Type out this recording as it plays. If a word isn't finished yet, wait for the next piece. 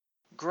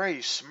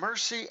Grace,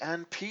 mercy,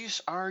 and peace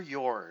are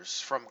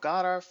yours from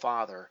God our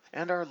Father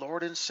and our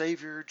Lord and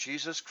Savior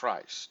Jesus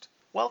Christ.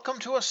 Welcome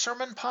to a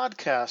sermon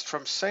podcast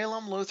from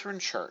Salem Lutheran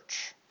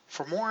Church.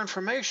 For more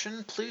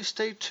information, please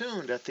stay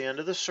tuned at the end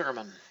of the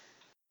sermon.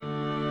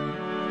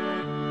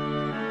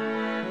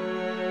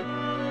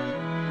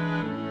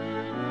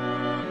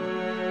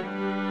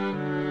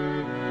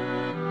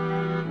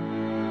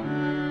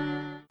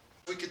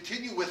 We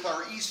continue with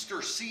our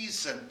Easter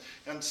season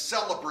and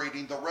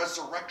celebrating the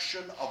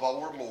resurrection of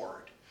our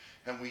Lord.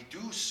 And we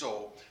do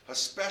so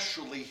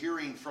especially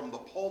hearing from the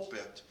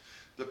pulpit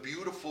the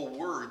beautiful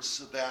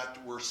words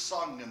that were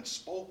sung and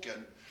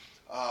spoken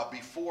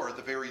before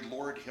the very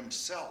Lord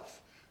himself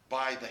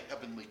by the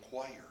heavenly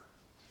choir.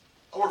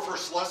 Our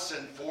first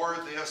lesson for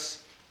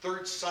this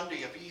third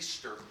Sunday of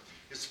Easter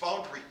is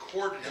found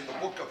recorded in the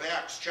book of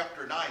Acts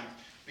chapter 9,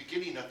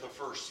 beginning at the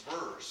first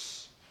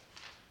verse.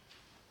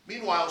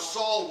 Meanwhile,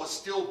 Saul was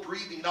still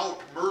breathing out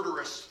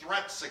murderous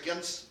threats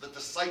against the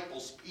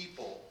disciples'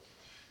 people.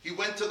 He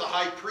went to the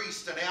high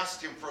priest and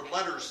asked him for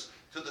letters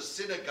to the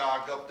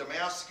synagogue of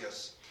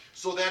Damascus,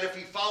 so that if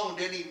he found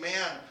any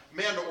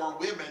men or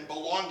women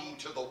belonging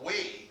to the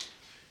way,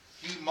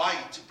 he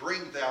might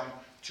bring them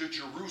to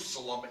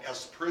Jerusalem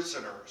as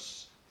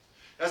prisoners.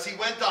 As he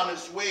went on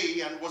his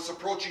way and was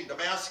approaching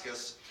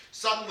Damascus,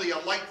 suddenly a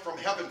light from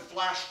heaven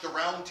flashed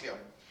around him.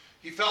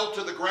 He fell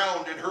to the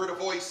ground and heard a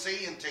voice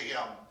saying to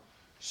him,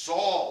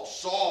 "Saul,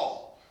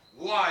 Saul,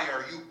 why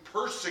are you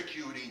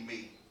persecuting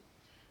me?"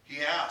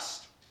 He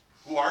asked,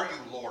 "Who are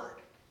you,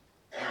 Lord?"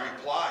 He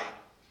replied,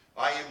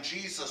 "I am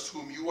Jesus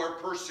whom you are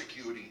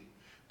persecuting.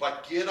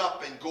 But get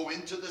up and go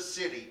into the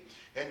city,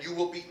 and you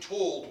will be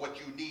told what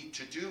you need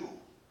to do."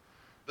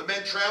 The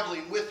men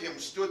traveling with him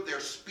stood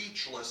there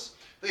speechless.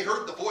 They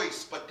heard the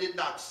voice, but did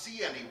not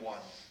see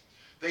anyone.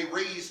 They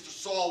raised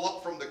Saul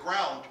up from the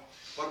ground,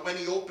 but when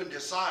he opened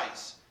his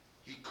eyes,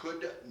 he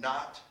could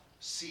not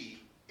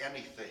see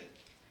anything.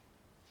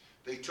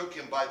 They took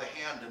him by the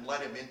hand and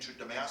led him into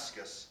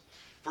Damascus.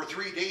 For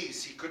 3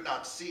 days he could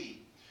not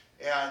see,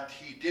 and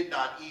he did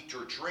not eat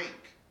or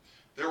drink.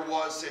 There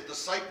was a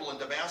disciple in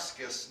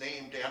Damascus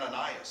named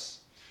Ananias.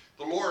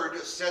 The Lord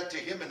said to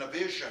him in a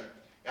vision,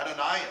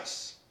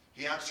 "Ananias."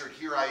 He answered,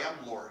 "Here I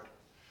am, Lord."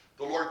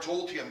 The Lord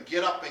told him,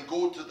 "Get up and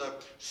go to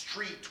the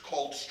street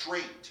called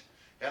Straight,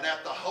 and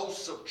at the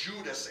house of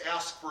Judas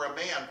ask for a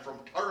man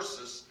from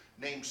Tarsus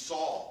named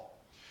Saul.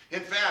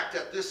 In fact,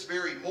 at this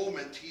very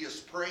moment he is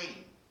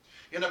praying.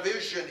 In a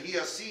vision he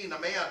has seen a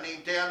man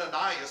named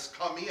Ananias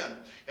come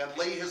in and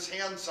lay his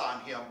hands on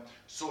him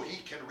so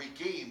he can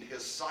regain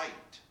his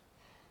sight."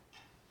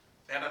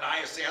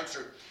 Ananias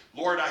answered,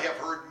 "Lord, I've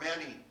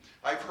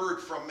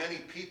heard from many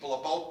people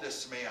about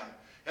this man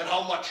and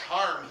how much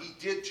harm he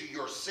did to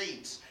your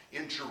saints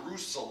in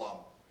Jerusalem.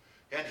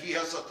 And he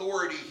has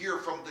authority here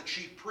from the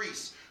chief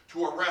priests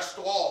to arrest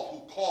all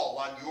who call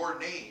on your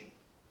name."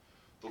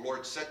 The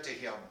Lord said to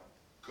him,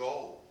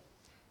 "Go.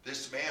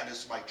 This man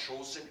is my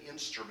chosen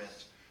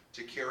instrument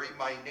to carry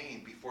my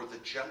name before the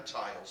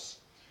Gentiles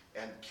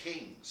and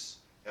kings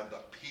and the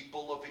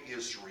people of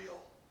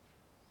Israel."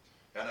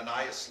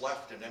 Ananias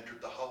left and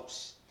entered the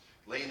house.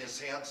 Laying his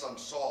hands on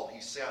Saul,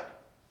 he said,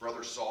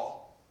 "Brother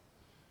Saul,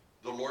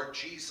 the Lord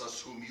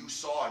Jesus, whom you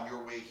saw on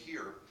your way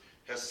here,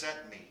 has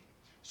sent me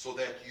so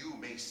that you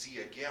may see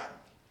again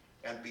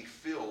and be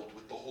filled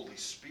with the Holy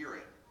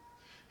Spirit."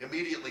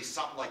 Immediately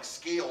something like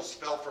scales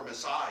fell from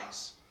his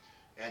eyes,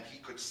 and he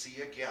could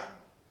see again.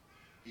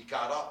 He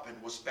got up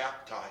and was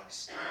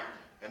baptized,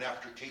 and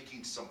after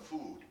taking some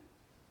food,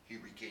 he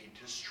regained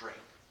his strength.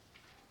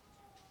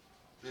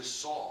 This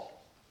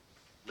Saul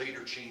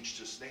later changed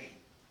his name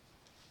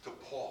to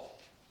Paul.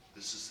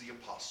 This is the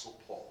Apostle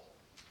Paul.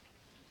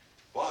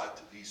 But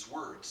these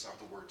words are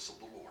the words of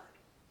the Lord.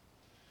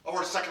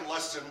 Our second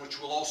lesson, which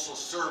will also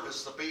serve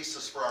as the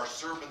basis for our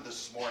sermon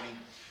this morning,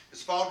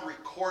 is found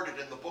recorded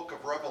in the book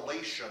of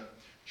Revelation,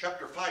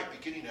 chapter 5,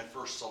 beginning at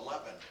verse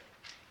 11.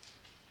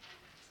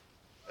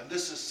 And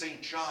this is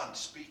St. John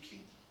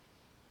speaking.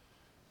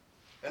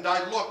 "And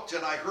I looked,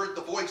 and I heard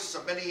the voice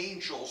of many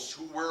angels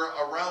who were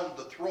around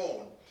the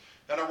throne,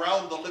 and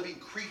around the living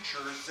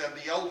creatures and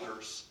the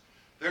elders.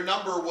 Their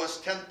number was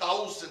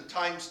 10,000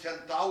 times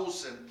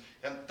 10,000,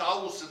 and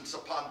thousands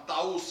upon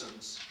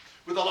thousands.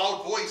 With a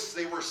loud voice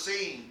they were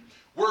saying,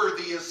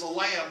 'Worthy is the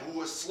Lamb who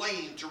was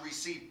slain to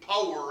receive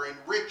power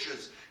and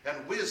riches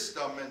and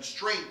wisdom and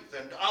strength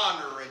and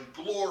honor and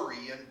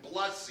glory and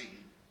blessing.'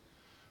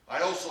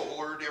 I also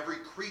heard every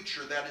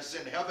creature that is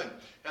in heaven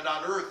and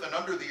on earth and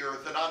under the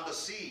earth and on the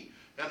sea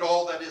and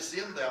all that is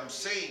in them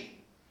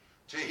saying,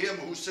 'To him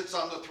who sits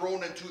on the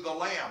throne and to the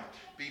Lamb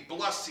be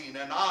blessing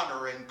and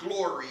honor and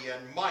glory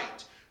and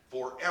might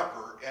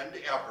forever and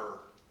ever.'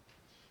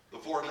 The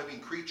 4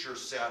 living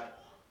creatures said,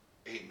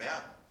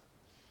 'Amen.'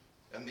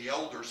 And the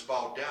elders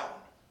bowed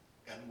down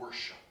and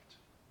worshipped."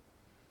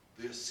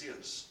 This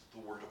is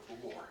the word of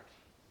the Lord.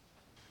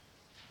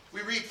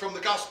 We read from the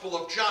Gospel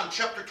of John,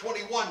 chapter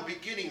 21,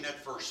 beginning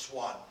at verse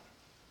 1.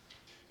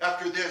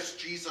 After this,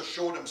 Jesus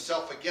showed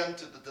himself again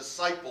to the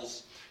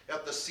disciples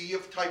at the Sea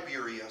of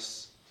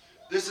Tiberias,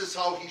 This is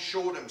how he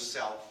showed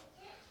himself.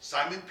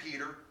 Simon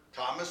Peter,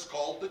 Thomas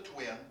called the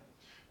twin,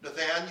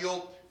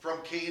 Nathanael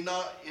from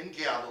Cana in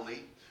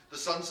Galilee, the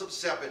sons of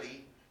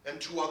Zebedee,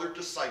 and 2 other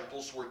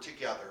disciples were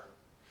together.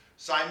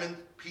 Simon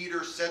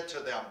Peter said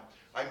to them,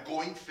 I'm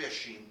going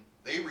fishing.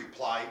 They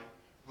replied,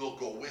 we'll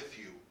go with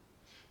you.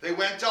 They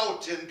went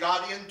out and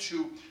got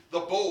into the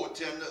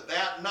boat, and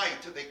that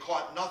night they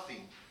caught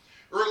nothing.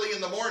 Early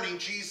in the morning,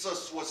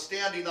 Jesus was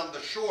standing on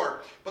the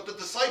shore, but the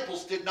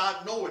disciples did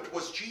not know it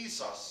was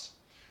Jesus.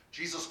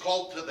 Jesus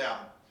called to them,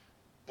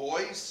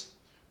 boys,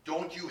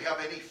 don't you have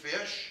any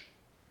fish?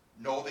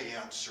 No, they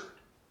answered.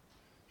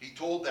 He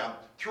told them,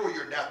 throw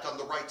your net on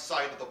the right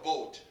side of the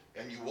boat,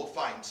 and you will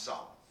find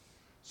some.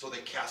 So they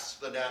cast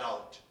the net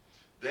out.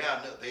 Then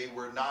they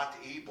were not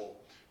able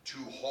to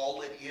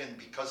haul it in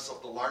because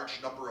of the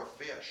large number of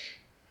fish.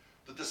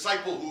 The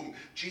disciple whom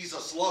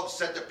Jesus loved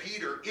said to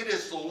Peter, it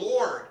is the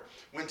Lord.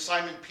 When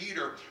Simon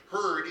Peter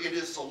heard it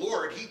is the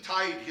Lord, he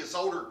tied his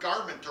outer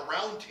garment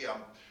around him,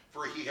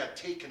 for he had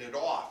taken it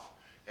off,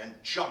 and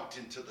jumped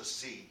into the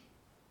sea.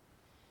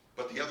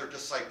 But the other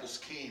disciples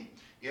came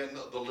in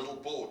the little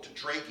boat,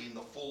 dragging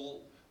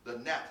the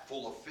net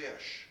full of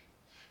fish.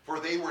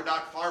 For they were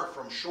not far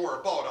from shore,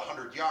 about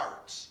 100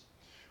 yards.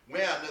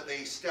 When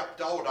they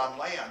stepped out on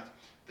land,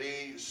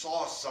 they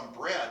saw some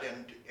bread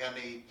and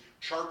a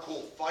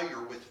charcoal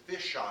fire with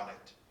fish on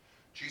it.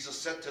 Jesus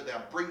said to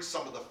them, bring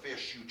some of the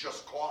fish you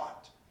just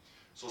caught.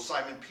 So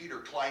Simon Peter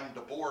climbed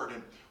aboard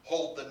and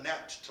hauled the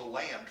net to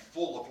land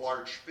full of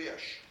large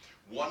fish,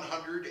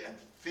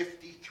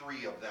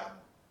 153 of them.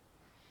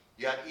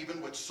 Yet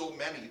even with so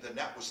many, the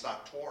net was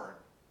not torn.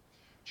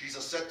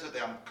 Jesus said to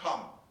them,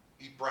 come,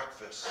 eat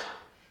breakfast.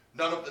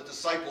 None of the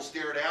disciples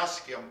dared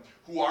ask him,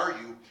 who are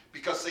you?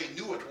 Because they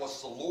knew it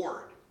was the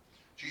Lord.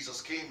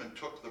 Jesus came and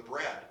took the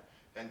bread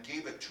and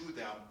gave it to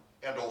them,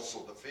 and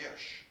also the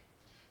fish.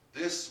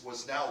 This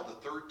was now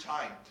the 3rd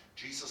time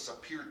Jesus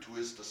appeared to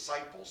his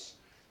disciples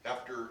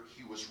after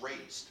he was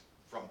raised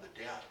from the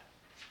dead.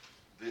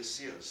 This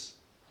is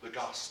the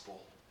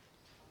gospel.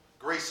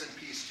 Grace and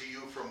peace to you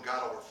from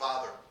God our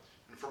Father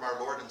and from our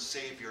Lord and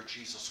Savior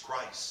Jesus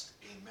Christ.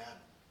 Amen.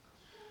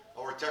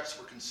 Our text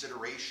for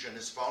consideration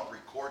is found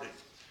recorded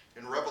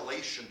in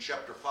Revelation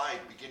chapter 5,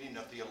 beginning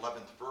at the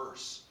 11th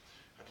verse.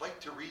 I'd like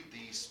to read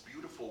these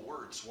beautiful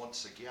words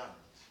once again.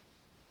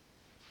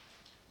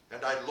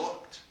 And I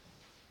looked,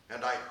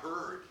 and I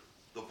heard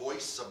the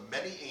voice of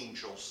many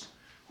angels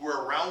who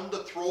were around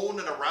the throne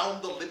and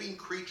around the living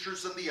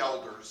creatures and the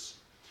elders.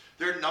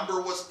 Their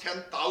number was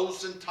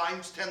 10,000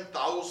 times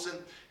 10,000,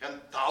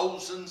 and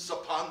thousands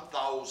upon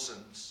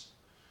thousands.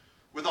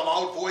 With a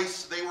loud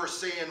voice they were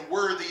saying,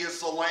 worthy is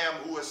the Lamb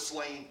who is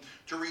slain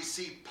to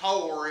receive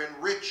power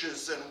and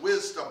riches and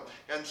wisdom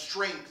and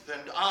strength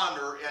and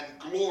honor and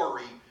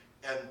glory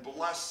and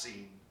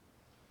blessing.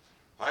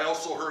 I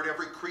also heard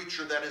every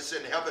creature that is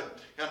in heaven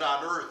and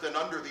on earth and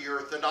under the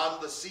earth and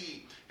on the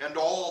sea and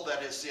all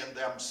that is in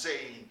them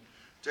saying,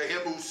 to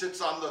him who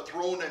sits on the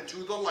throne and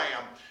to the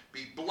Lamb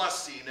be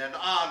blessing and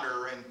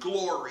honor and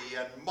glory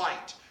and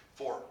might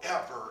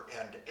forever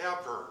and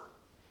ever.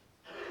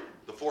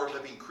 The 4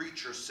 living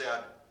creatures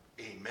said,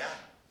 Amen.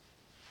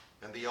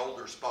 And the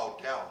elders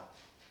bowed down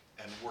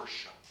and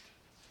worshiped.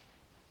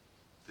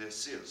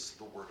 This is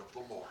the word of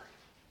the Lord.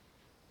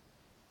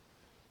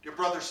 Dear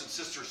brothers and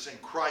sisters in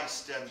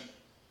Christ and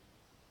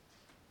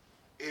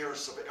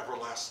heirs of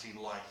everlasting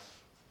life.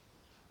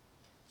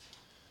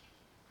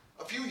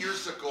 A few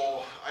years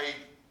ago, I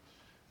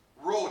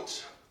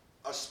wrote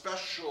a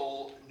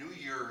special New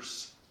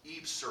Year's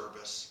Eve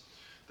service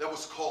that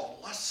was called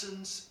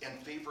Lessons and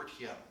Favorite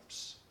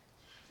Hymns.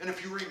 And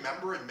if you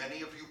remember, and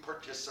many of you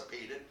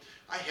participated,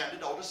 I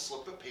handed out a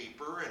slip of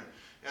paper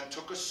and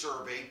took a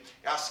survey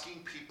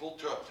asking people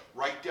to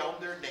write down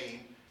their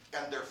name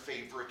and their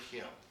favorite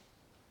hymn.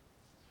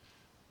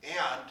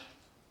 And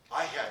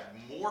I had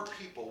more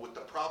people with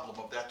the problem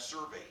of that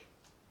survey.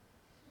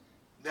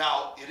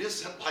 Now, it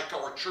isn't like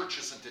our church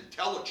isn't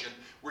intelligent,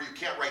 where you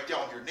can't write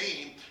down your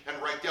name and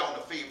write down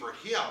a favorite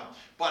hymn,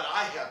 but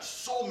I had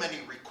so many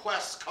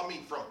requests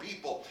coming from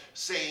people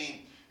saying,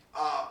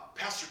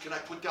 Pastor, can I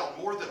put down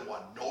more than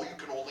one? No, you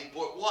can only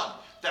put one.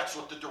 That's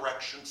what the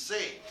directions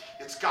say.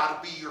 It's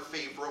got to be your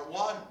favorite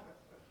one.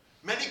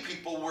 Many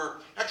people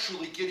were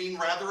actually getting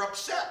rather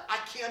upset. I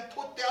can't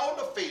put down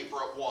a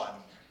favorite one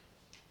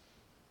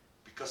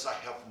because I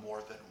have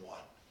more than one.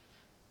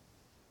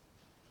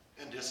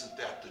 And isn't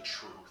that the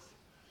truth?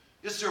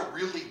 Is there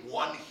really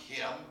one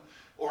hymn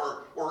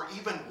or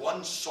even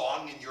one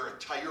song in your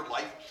entire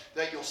life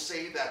that you'll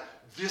say that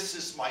this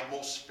is my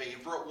most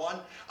favorite one?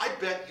 I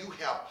bet you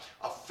have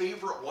a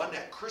favorite one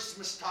at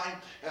Christmas time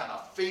and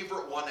a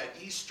favorite one at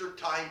Easter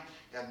time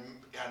and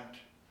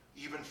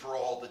even for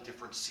all the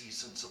different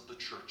seasons of the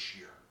church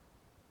year.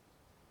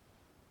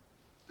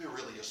 There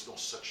really is no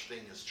such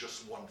thing as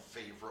just one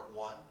favorite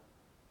one.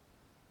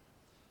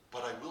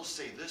 But I will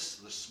say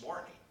this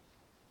morning,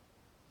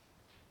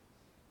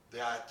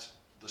 that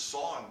the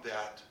song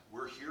that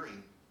we're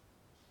hearing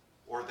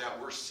or that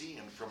we're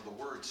seeing from the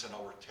words in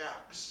our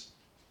text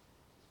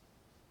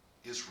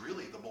is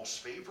really the most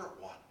favorite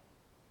one.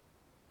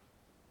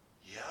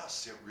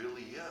 Yes, it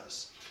really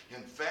is.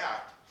 In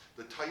fact,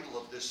 the title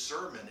of this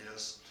sermon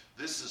is,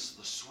 "This is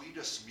the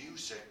sweetest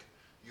music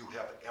you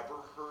have ever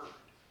heard."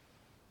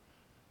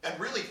 And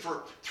really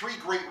for three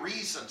great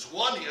reasons.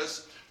 One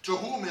is, to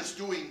whom is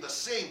doing the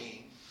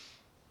singing,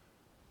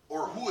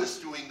 or who is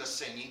doing the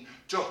singing,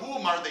 to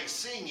whom are they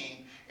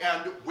singing,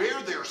 and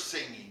where they're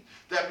singing.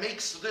 That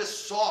makes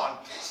this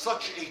song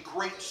such a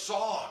great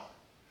song.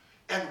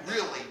 And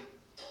really,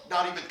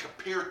 not even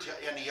compared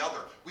to any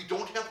other. We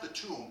don't have the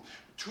tune,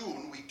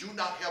 we do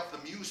not have the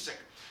music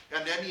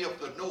and any of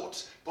the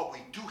notes, but we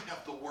do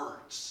have the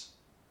words.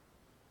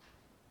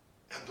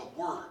 And the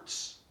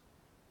words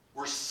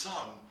were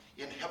sung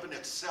in heaven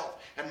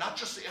itself, and not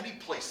just any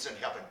place in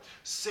heaven,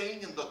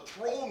 sang in the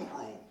throne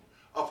room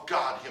of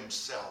God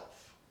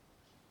himself.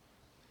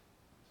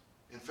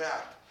 In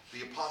fact,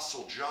 the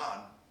Apostle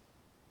John,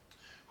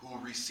 who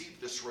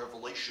received this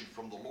revelation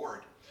from the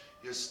Lord,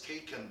 is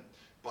taken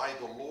by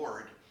the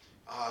Lord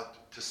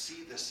to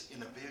see this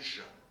in a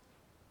vision.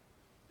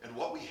 And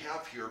what we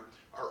have here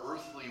are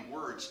earthly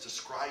words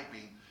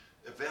describing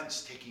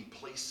events taking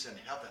place in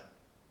heaven.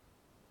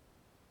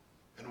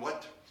 And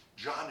what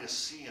John is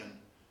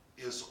seeing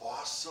is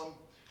awesome,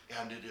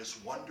 and it is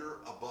wonder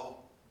above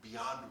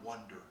beyond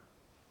wonder.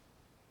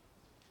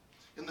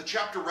 In the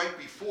chapter right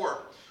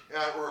before,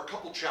 or a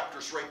couple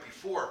chapters right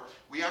before,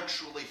 we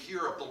actually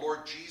hear of the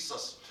Lord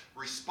Jesus'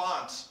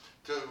 response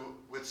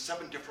with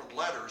 7 different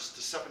letters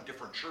to 7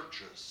 different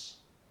churches.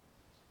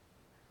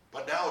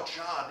 But now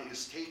John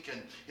is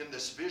taken in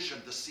this vision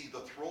to see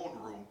the throne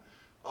room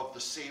of the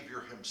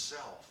Savior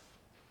himself.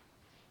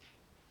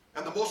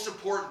 And the most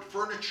important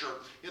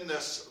furniture in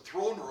this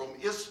throne room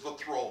is the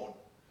throne.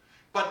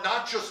 But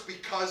not just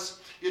because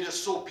it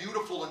is so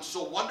beautiful and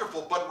so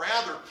wonderful, but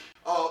rather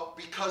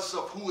because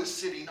of who is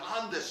sitting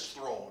on this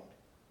throne.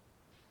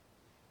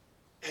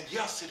 And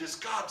yes, it is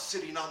God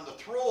sitting on the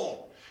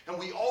throne. And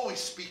we always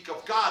speak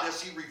of God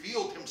as he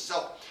revealed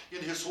himself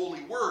in his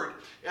holy word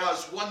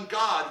as one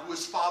God who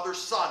is Father,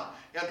 Son,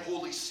 and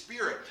Holy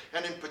Spirit.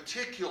 And in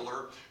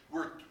particular,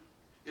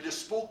 it is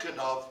spoken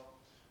of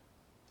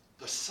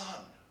the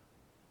Son.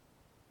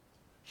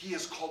 He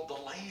is called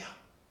the Lamb.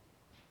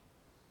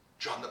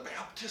 John the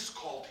Baptist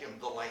called him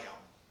the Lamb.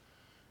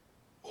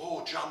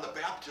 Oh, John the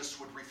Baptist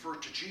would refer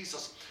to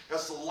Jesus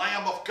as the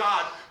Lamb of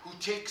God who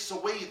takes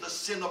away the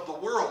sin of the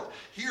world.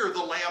 Here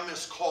the Lamb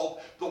is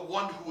called the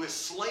one who is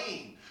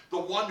slain, the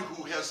one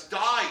who has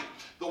died,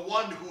 the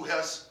one who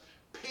has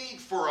paid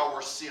for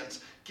our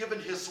sins,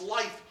 given his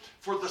life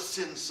for the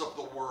sins of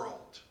the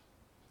world.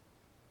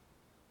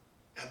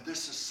 And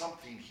this is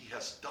something he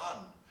has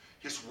done.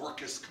 His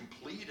work is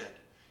completed.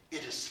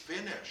 It is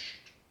finished.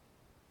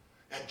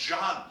 And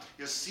John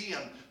is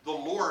seeing the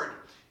Lord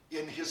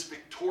in his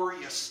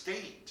victorious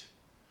state.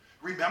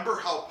 Remember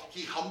how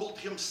he humbled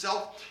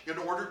himself in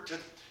order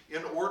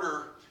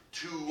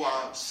to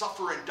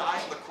suffer and die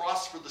on the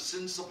cross for the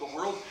sins of the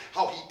world?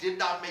 How he did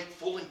not make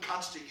full and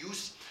constant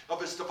use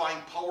of his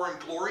divine power and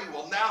glory?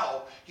 Well,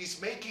 now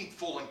he's making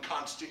full and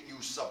constant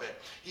use of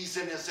it. He's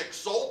in his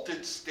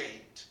exalted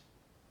state.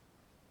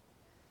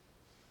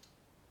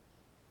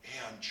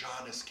 And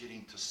John is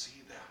getting to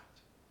see that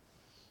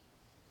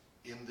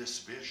in this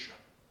vision.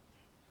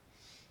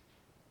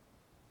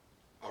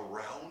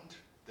 Around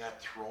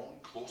that throne,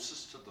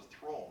 closest to the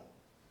throne,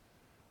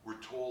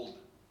 we're told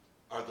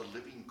are the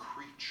living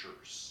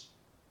creatures.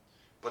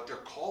 But they're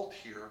called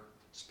here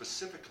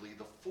specifically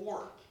the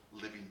 4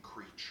 living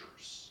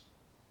creatures.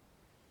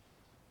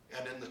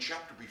 And in the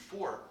chapter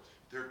before,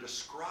 they're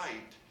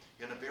described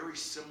in a very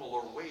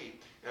similar way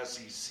as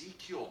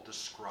Ezekiel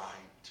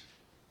described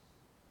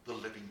the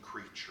living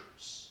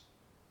creatures.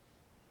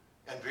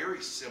 And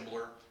very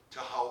similar to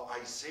how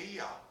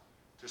Isaiah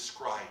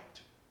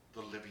described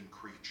the living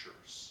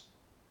creatures.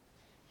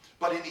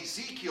 But in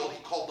Ezekiel,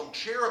 he called them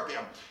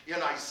cherubim.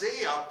 In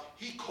Isaiah,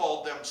 he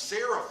called them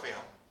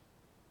seraphim.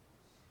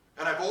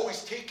 And I've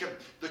always taken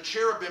the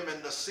cherubim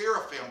and the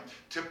seraphim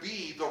to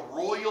be the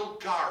royal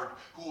guard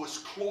who is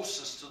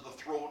closest to the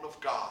throne of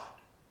God.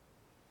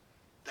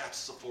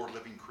 That's the 4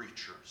 living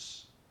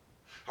creatures.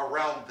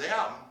 Around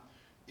them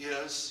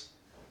is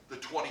the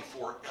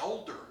 24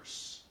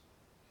 elders.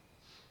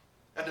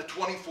 And the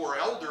 24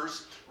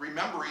 elders,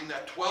 remembering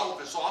that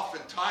 12 is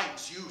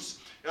oftentimes used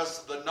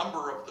as the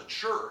number of the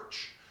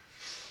church.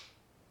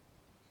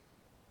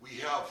 We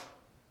have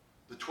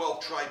the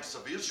 12 tribes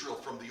of Israel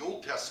from the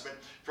Old Testament.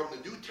 From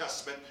the New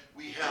Testament,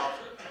 we have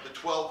the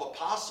 12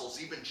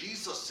 apostles. Even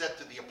Jesus said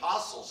to the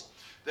apostles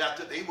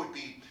that they would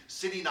be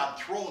sitting on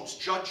thrones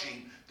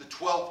judging the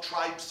 12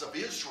 tribes of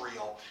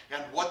Israel.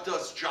 And what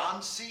does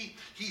John see?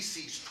 He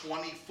sees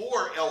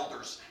 24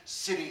 elders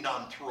sitting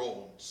on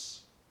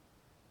thrones,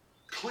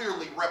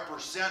 clearly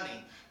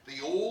representing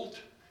the Old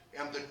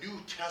and the New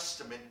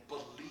Testament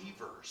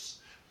believers.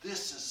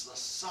 This is the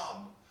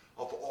sum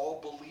of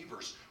all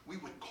believers. We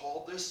would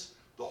call this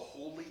the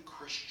Holy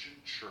Christian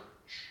Church.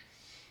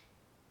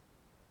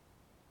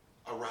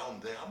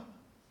 Around them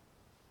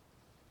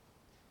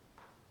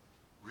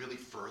really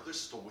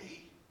furthest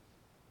away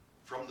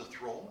from the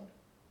throne?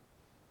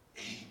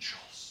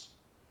 Angels.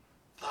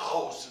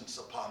 Thousands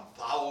upon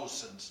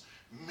thousands,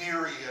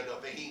 myriad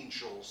of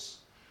angels.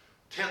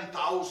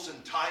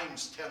 10,000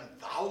 times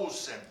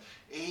 10,000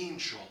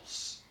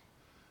 angels.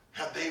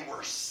 And they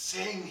were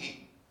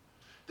singing.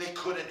 They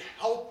couldn't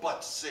help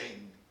but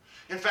sing.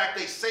 In fact,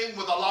 they sang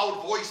with a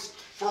loud voice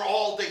for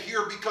all to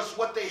hear, because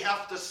what they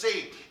have to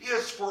say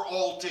is for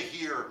all to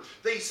hear.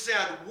 They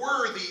said,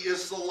 "Worthy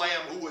is the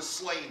Lamb who was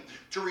slain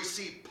to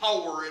receive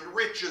power and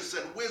riches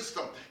and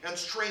wisdom and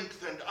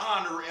strength and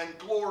honor and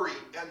glory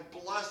and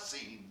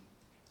blessing."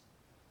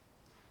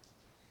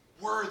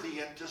 Worthy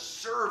and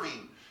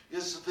deserving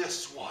is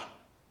this one,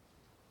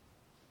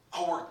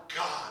 our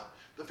God,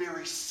 the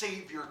very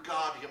Savior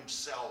God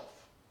himself,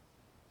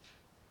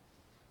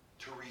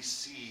 to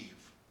receive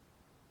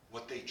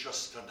what they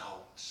just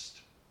announced.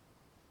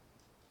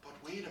 But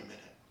wait a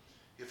minute.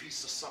 If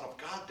he's the Son of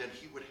God, then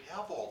he would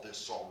have all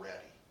this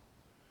already.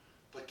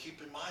 But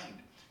keep in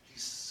mind,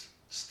 he's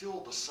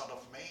still the Son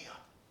of Man.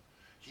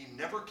 He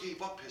never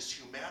gave up his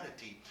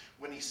humanity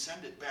when he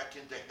ascended back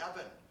into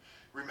heaven.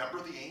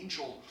 Remember, the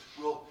angels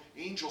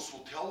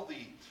will tell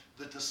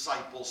the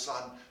disciples,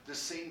 on the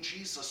same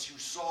Jesus you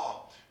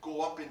saw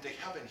go up into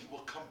heaven, he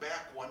will come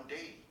back one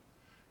day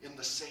in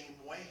the same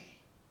way.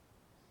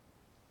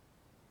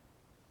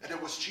 And it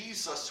was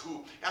Jesus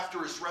who,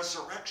 after his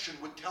resurrection,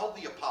 would tell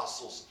the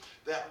apostles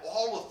that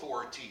all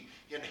authority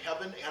in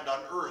heaven and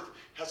on earth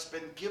has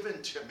been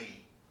given to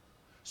me.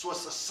 So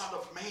as the Son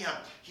of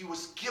Man, he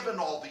was given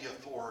all the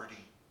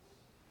authority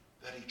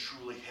that he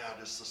truly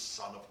had as the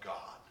Son of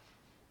God,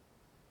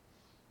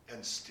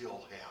 and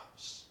still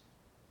has.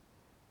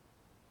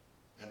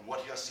 And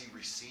what has he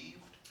received?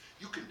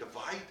 You can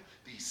divide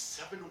these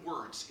 7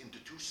 words into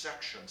 2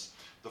 sections.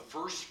 The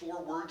first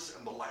 4 words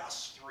and the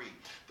last 3.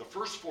 The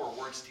first 4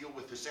 words deal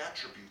with his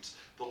attributes.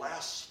 The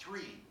last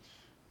 3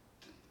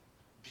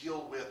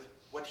 deal with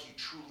what he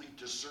truly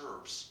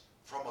deserves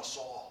from us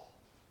all.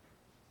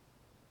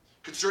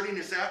 Concerning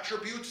his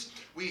attributes,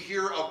 we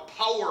hear of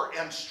power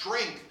and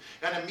strength.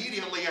 And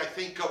immediately I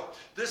think of,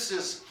 this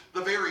is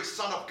the very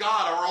Son of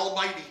God, our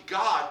Almighty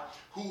God,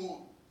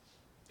 who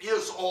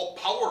is all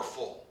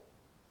powerful.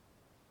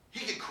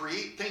 He can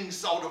create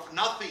things out of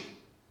nothing.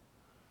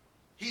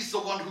 He's the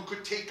one who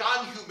could take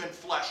on human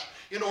flesh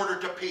in order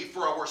to pay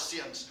for our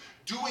sins,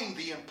 doing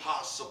the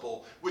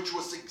impossible, which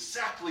was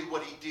exactly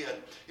what he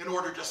did in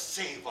order to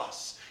save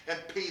us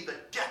and pay the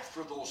debt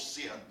for those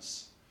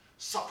sins,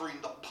 suffering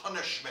the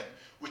punishment,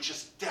 which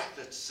is death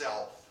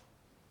itself.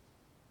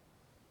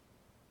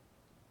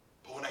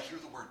 But when I hear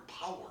the word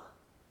power,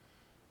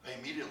 I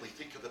immediately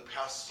think of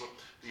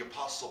the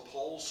Apostle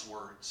Paul's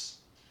words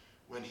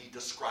when he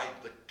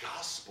described the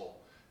gospel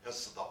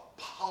as the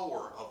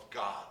power of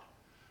God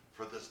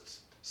for the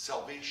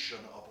salvation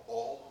of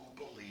all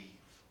who believe.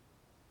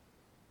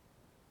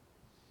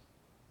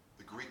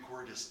 The Greek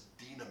word is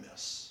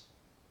dynamis,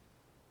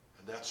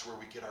 and that's where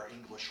we get our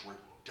English word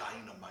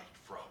dynamite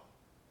from.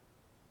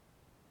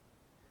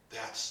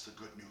 That's the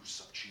good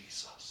news of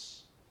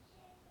Jesus.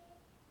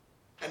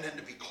 And then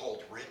to be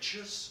called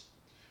riches,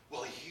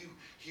 well,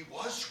 he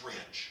was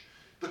rich.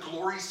 The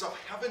glories of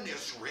heaven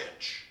is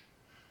rich.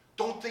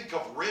 Don't think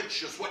of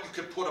rich as what you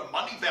can put a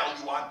money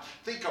value on.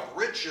 Think of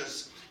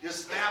riches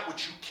as that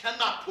which you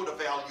cannot put a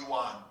value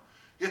on.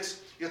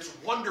 It's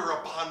wonder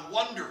upon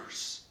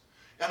wonders.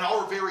 And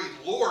our very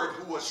Lord,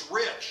 who was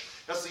rich,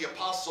 as the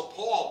Apostle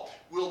Paul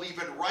will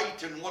even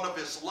write in one of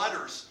his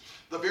letters,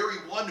 the very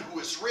one who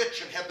is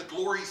rich and had the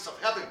glories of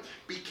heaven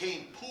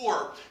became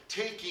poor,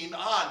 taking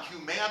on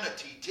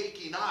humanity,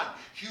 taking on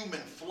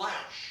human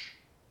flesh,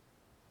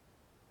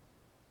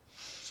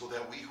 so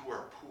that we who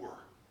are poor,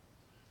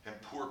 and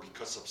poor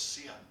because of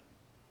sin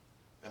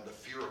and the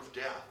fear of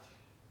death,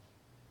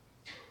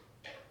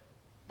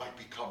 might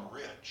become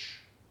rich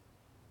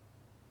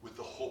with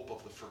the hope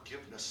of the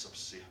forgiveness of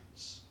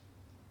sins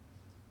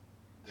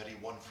that he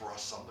won for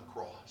us on the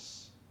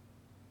cross.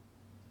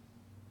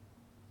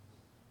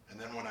 And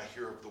then when I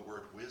hear of the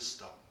word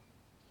wisdom,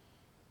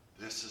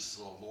 this is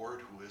the Lord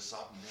who is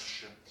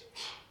omniscient.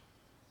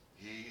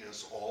 He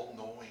is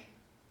all-knowing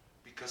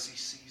because he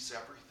sees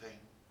everything.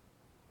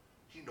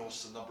 He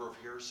knows the number of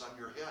hairs on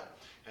your head,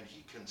 and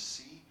he can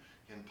see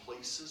in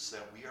places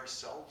that we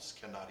ourselves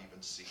cannot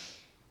even see,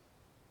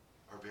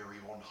 our very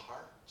own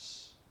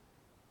hearts.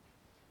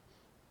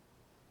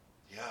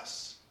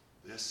 Yes,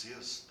 this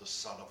is the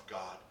Son of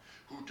God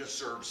who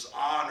deserves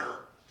honor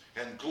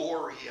and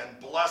glory and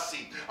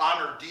blessing.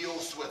 Honor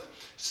deals with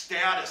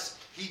status.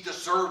 He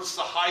deserves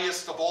the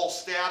highest of all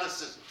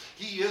statuses.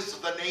 He is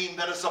the name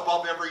that is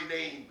above every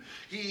name.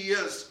 He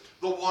is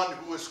the one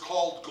who is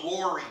called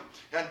glory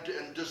and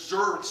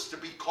deserves to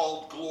be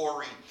called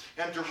glory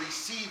and to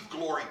receive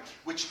glory,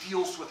 which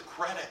deals with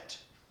credit.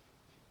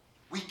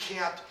 We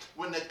can't,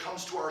 when it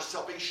comes to our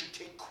salvation,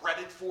 take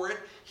credit for it.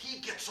 He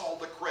gets all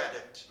the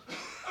credit.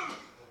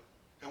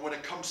 And when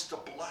it comes to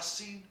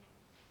blessing,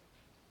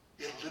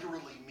 it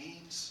literally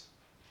means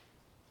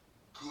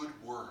good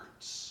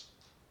words.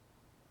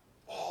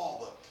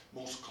 all the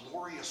most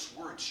glorious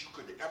words you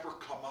could ever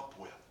come up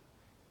with.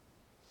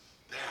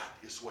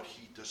 That is what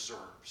he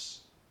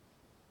deserves,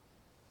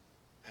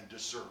 and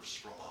deserves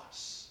from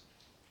us,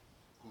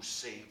 who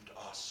saved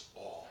us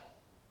all.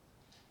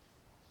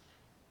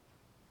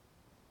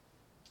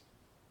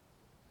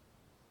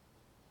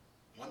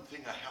 One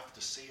thing I have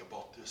to say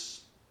about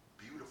this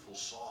beautiful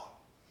song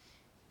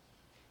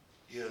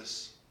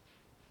is,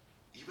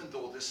 even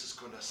though this is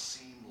going to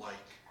seem like,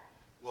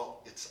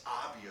 well, it's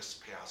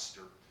obvious,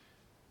 Pastor,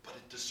 but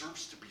it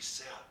deserves to be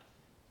said,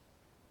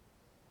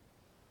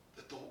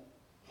 that the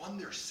one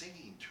they're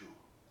singing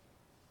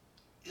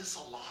to is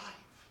alive.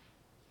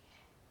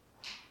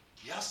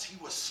 Yes,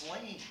 he was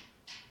slain.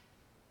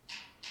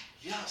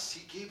 Yes,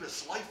 he gave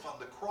his life on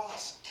the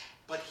cross,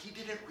 but he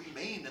didn't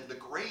remain in the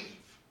grave.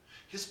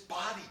 His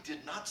body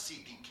did not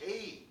see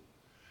decay.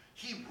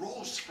 He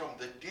rose from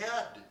the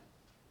dead.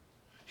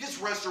 His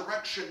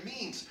resurrection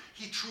means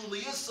he truly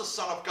is the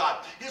Son of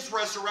God. His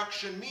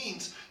resurrection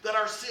means that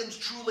our sins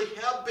truly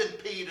have been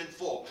paid in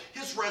full.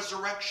 His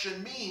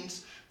resurrection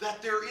means that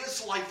there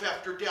is life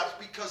after death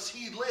because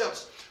he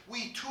lives.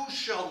 We too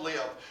shall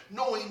live,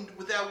 knowing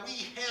that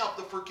we have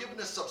the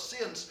forgiveness of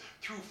sins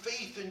through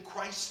faith in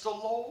Christ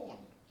alone.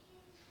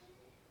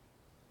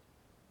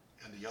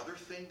 And the other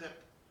thing that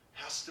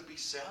has to be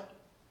said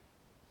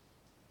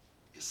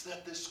is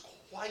that this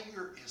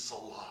choir is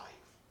alive.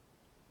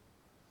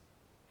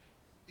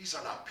 These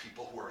are not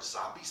people who are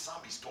zombies.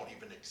 Zombies don't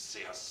even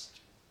exist.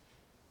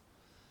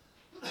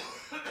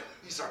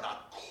 These are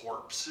not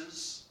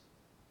corpses.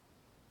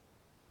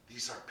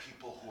 These are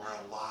people who are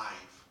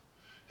alive,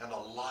 and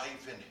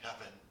alive in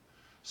heaven,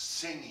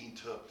 singing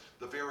to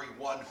the very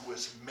one who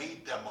has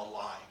made them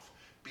alive,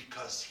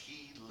 because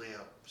he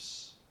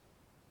lives.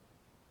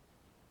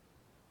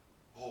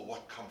 Oh,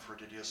 what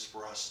comfort it is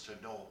for us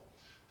to know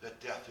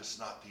that death is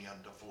not the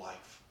end of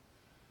life,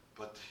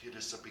 but it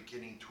is a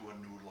beginning to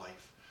a new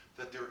life,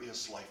 that there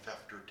is life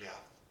after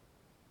death.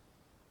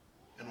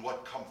 And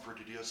what comfort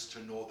it is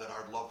to know that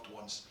our loved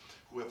ones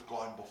who have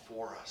gone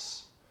before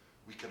us,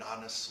 we can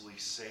honestly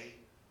say,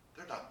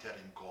 they're not dead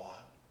and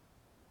gone,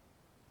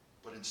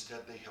 but instead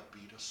they have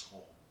beat us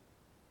home.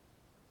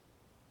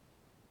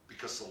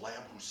 Because the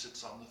Lamb who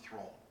sits on the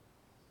throne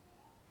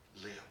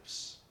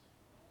lives.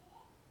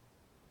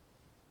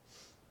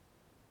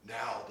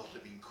 Now the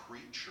living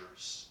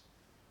creatures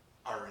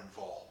are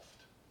involved.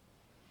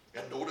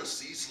 And notice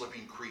these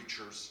living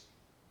creatures.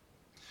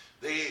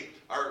 They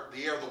are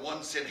the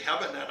ones in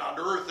heaven and on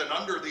earth and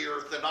under the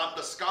earth and on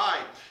the sky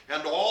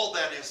and all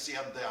that is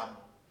in them.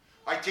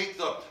 I take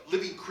the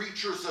living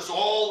creatures as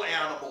all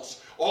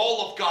animals,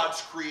 all of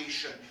God's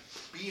creation,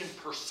 being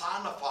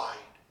personified.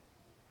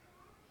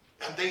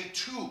 And they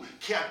too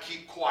can't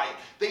keep quiet.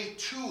 They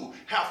too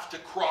have to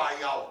cry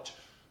out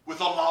with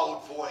a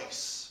loud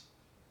voice.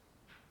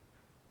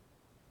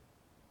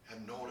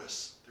 And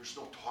notice, there's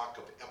no talk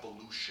of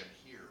evolution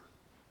here.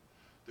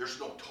 There's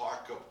no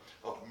talk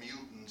of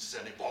mutants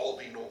and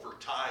evolving over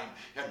time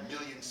and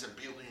millions and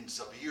billions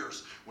of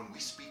years. When we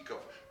speak of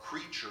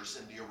creatures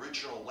in the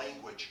original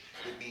language,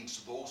 it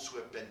means those who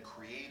have been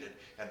created,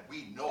 and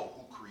we know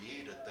who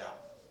created them.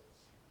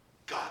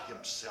 God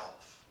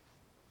himself.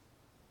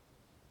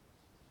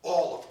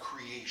 All of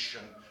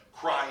creation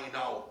crying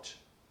out,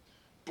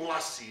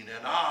 blessing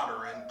and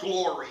honor and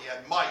glory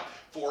and might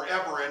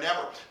forever and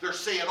ever. They're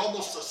saying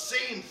almost the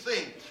same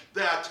thing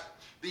that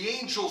the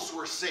angels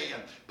were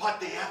saying, but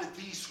they added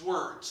these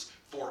words,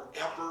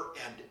 forever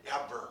and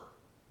ever.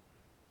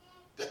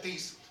 That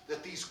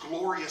these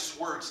glorious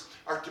words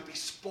are to be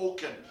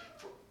spoken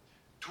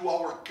to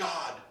our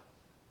God,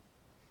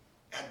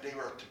 and they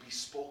are to be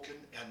spoken,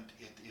 and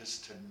it is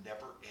to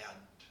never end.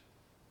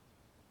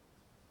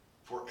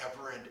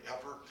 Forever and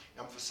ever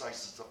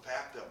emphasizes the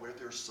fact that where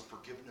there's the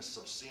forgiveness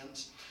of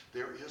sins,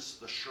 there is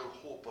the sure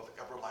hope of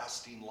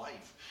everlasting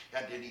life.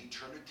 And in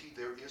eternity,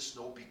 there is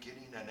no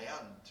beginning and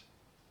end.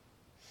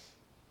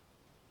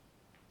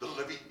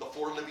 The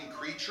four living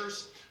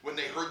creatures, when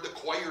they heard the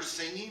choir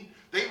singing,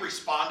 they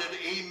responded,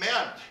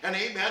 amen. And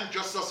amen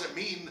just doesn't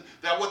mean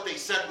that what they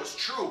said was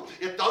true.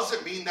 It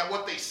doesn't mean that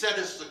what they said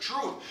is the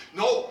truth.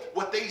 No,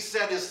 what they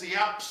said is the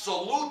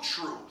absolute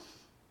truth.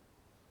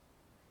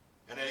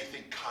 And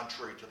anything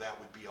contrary to that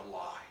would be a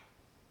lie.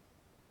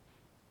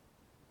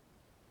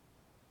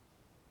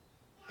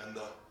 And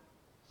the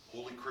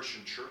Holy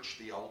Christian Church,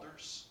 the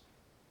elders,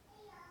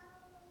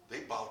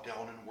 they bowed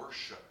down and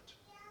worshiped.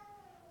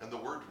 And the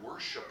word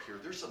worship here,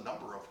 there's a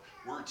number of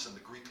words in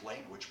the Greek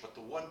language, but the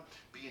one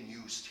being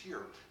used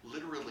here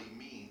literally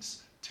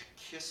means to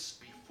kiss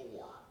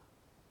before.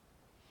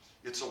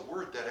 It's a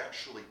word that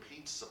actually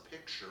paints a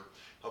picture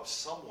of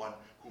someone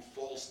who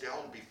falls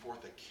down before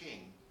the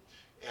king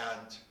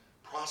and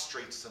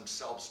prostrates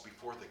themselves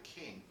before the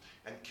king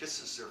and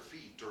kisses their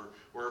feet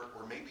or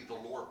maybe the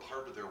lower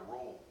part of their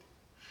robe.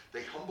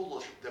 They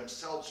humble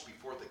themselves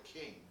before the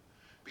king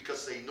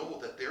because they know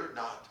that they're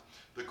not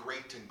the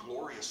great and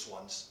glorious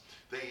ones.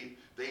 They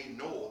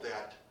know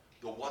that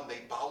the one they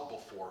bow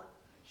before,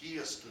 he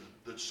is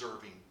the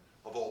deserving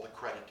of all the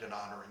credit and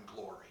honor and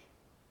glory.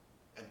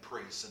 and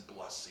praise and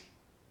blessing.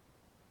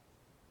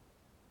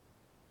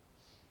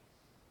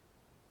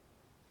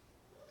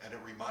 And it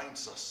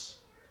reminds us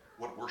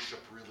what worship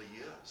really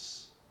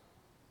is,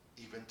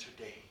 even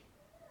today,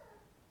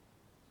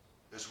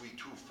 as we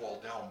too fall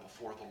down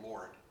before the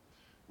Lord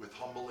with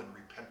humble and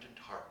repentant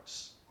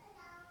hearts.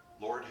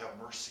 Lord, have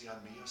mercy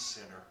on me, a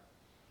sinner,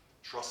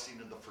 trusting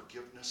in the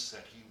forgiveness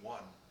that he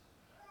won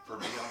for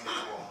me on the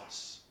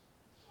cross.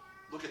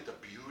 Look at the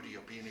beauty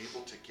of being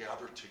able to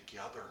gather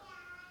together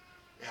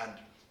and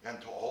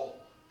to all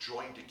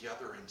join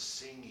together in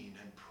singing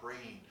and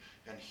praying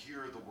and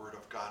hear the word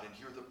of God and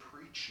hear the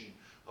preaching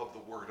of the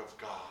word of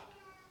God.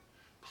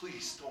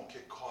 Please don't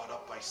get caught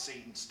up by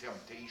Satan's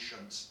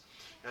temptations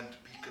and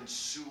be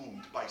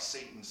consumed by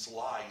Satan's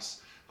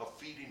lies of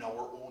feeding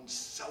our own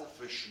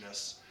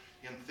selfishness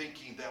in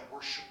thinking that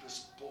worship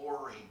is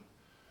boring,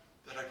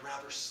 that I'd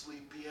rather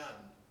sleep in.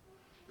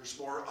 There's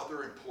more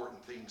other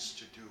important things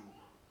to do,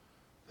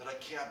 that I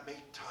can't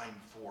make time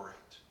for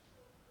it,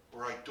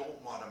 or I don't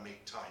want to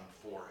make time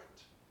for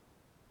it.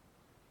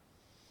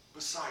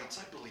 Besides,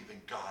 I believe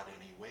in God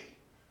anyway.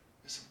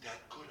 Isn't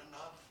that good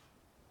enough?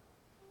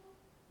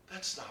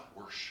 That's not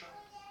worship.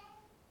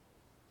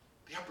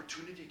 The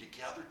opportunity to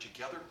gather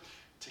together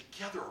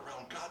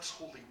around God's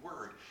holy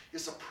word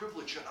is a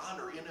privilege and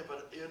honor in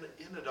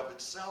and of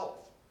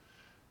itself.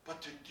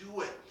 But to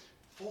do it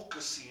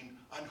focusing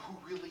on who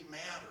really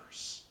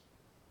matters,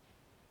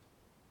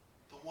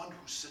 the one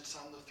who sits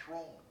on the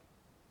throne.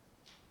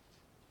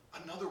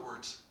 In other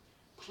words,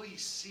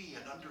 please see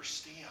and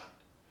understand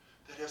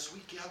that as we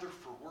gather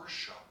for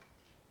worship,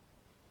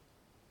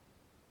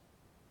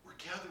 we're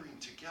gathering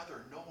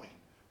together knowing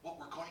what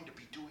we're going to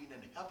be doing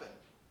in heaven.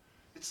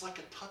 It's like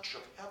a touch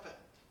of heaven.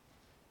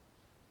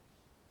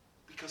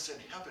 Because in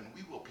heaven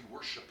we will be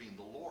worshiping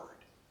the Lord.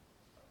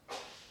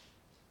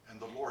 And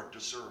the Lord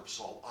deserves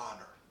all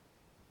honor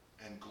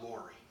and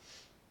glory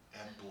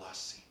and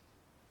blessing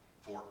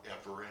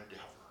forever and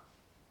ever.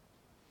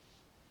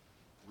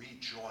 We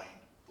join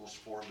those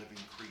four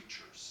living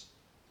creatures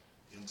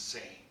in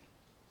saying,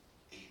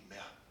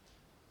 Amen.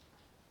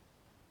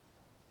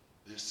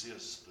 This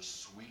is the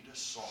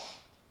sweetest song,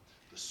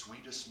 the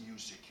sweetest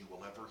music you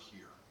will ever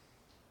hear.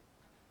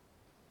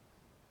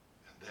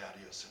 And that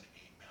is an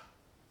amen.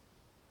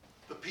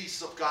 The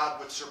peace of God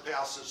which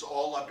surpasses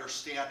all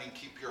understanding,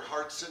 keep your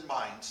hearts and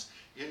minds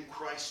in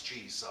Christ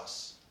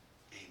Jesus.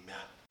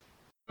 Amen.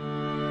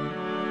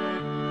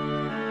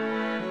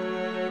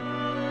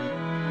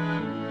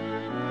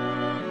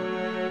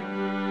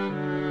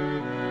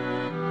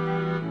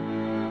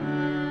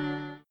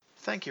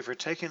 Thank you for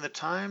taking the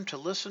time to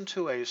listen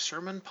to a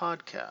sermon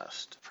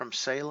podcast from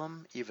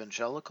Salem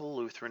Evangelical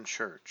Lutheran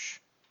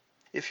Church.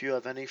 If you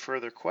have any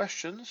further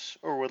questions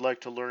or would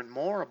like to learn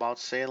more about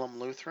Salem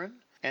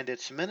Lutheran and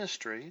its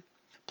ministry,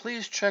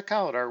 please check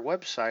out our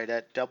website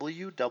at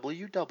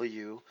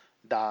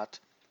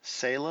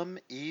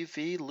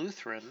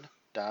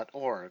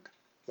www.salemevlutheran.org.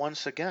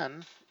 Once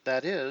again,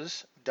 that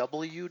is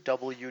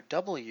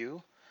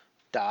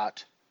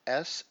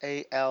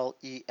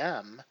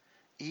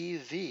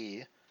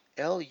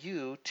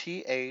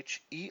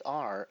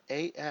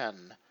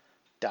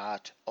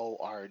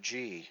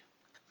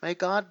May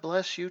God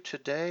bless you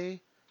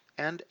today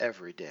and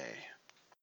every day.